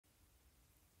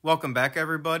Welcome back,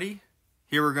 everybody.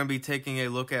 Here we're going to be taking a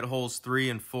look at holes 3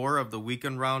 and 4 of the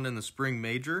weekend round in the spring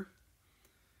major.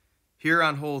 Here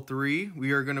on hole 3,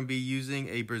 we are going to be using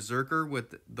a berserker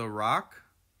with the rock.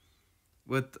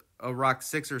 With a rock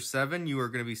 6 or 7, you are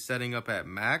going to be setting up at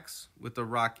max. With a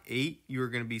rock 8, you are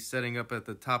going to be setting up at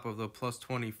the top of the plus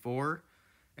 24.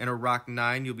 And a rock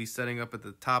 9, you'll be setting up at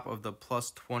the top of the plus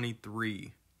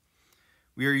 23.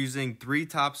 We are using 3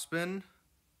 topspin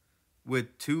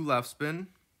with 2 left spin.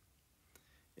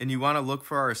 And you want to look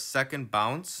for our second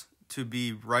bounce to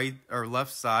be right or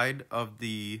left side of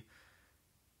the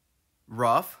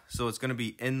rough. So it's going to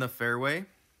be in the fairway.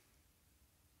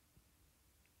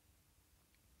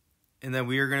 And then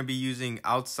we are going to be using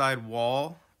outside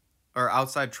wall or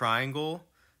outside triangle,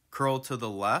 curl to the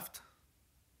left.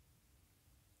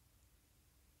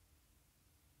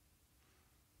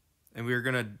 And we are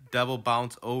going to double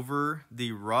bounce over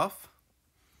the rough.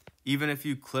 Even if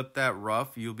you clip that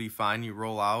rough, you'll be fine. You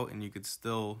roll out and you could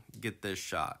still get this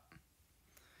shot.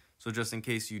 So just in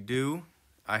case you do,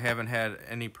 I haven't had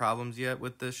any problems yet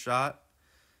with this shot.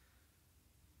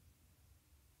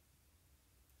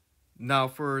 Now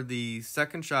for the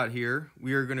second shot here,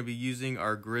 we are going to be using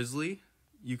our Grizzly.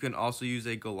 You can also use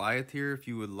a Goliath here if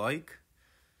you would like.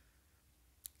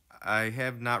 I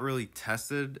have not really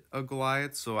tested a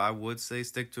Goliath, so I would say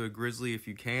stick to a Grizzly if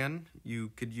you can.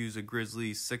 You could use a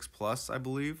Grizzly 6+, I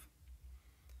believe.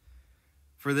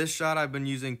 For this shot, I've been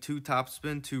using 2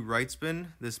 topspin, 2 right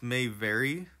spin. This may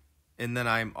vary. And then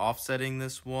I'm offsetting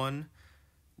this one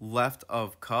left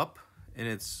of cup, and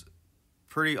it's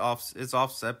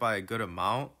offset by a good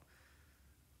amount.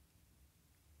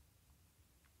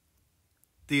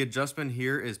 The adjustment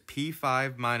here is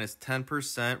P5 minus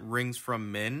 10% rings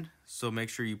from min. So make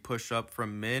sure you push up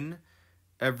from min.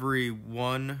 Every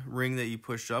 1 ring that you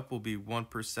push up will be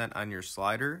 1% on your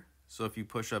slider. So if you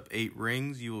push up 8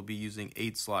 rings, you will be using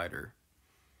 8 slider.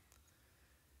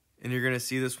 And you're going to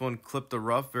see this one clip the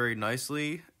rough very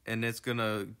nicely. And it's going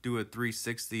to do a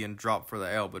 360 and drop for the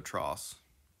albatross.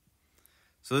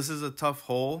 So this is a tough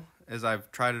hole. As I've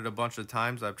tried it a bunch of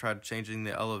times, I've tried changing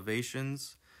the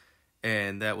elevations.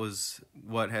 And that was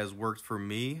what has worked for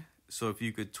me. So if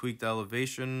you could tweak the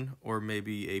elevation or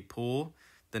maybe a pull,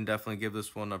 then definitely give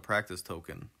this one a practice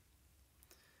token.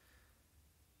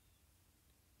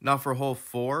 Now for hole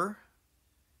 4,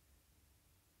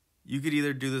 you could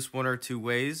either do this one or 2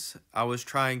 ways. I was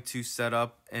trying to set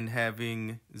up and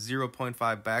having 0.5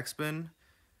 backspin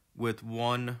with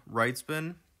 1 right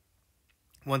spin.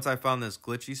 Once I found this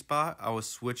glitchy spot, I was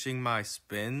switching my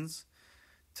spins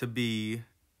to be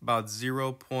about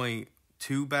 0.2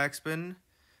 backspin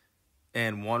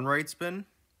and 1 right spin.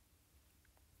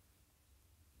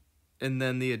 And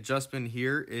then the adjustment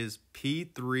here is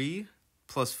P3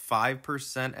 plus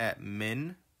 5% at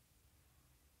min.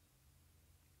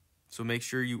 So make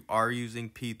sure you are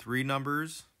using P3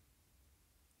 numbers.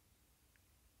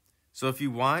 So if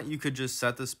you want, you could just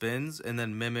set the spins and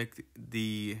then mimic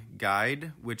the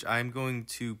guide, which I'm going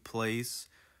to place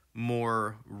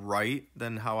more right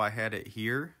than how I had it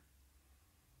here.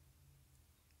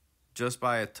 Just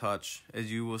by a touch. As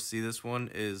you will see, this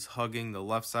one is hugging the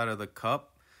left side of the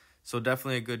cup. So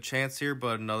definitely a good chance here,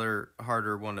 but another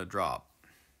harder one to drop.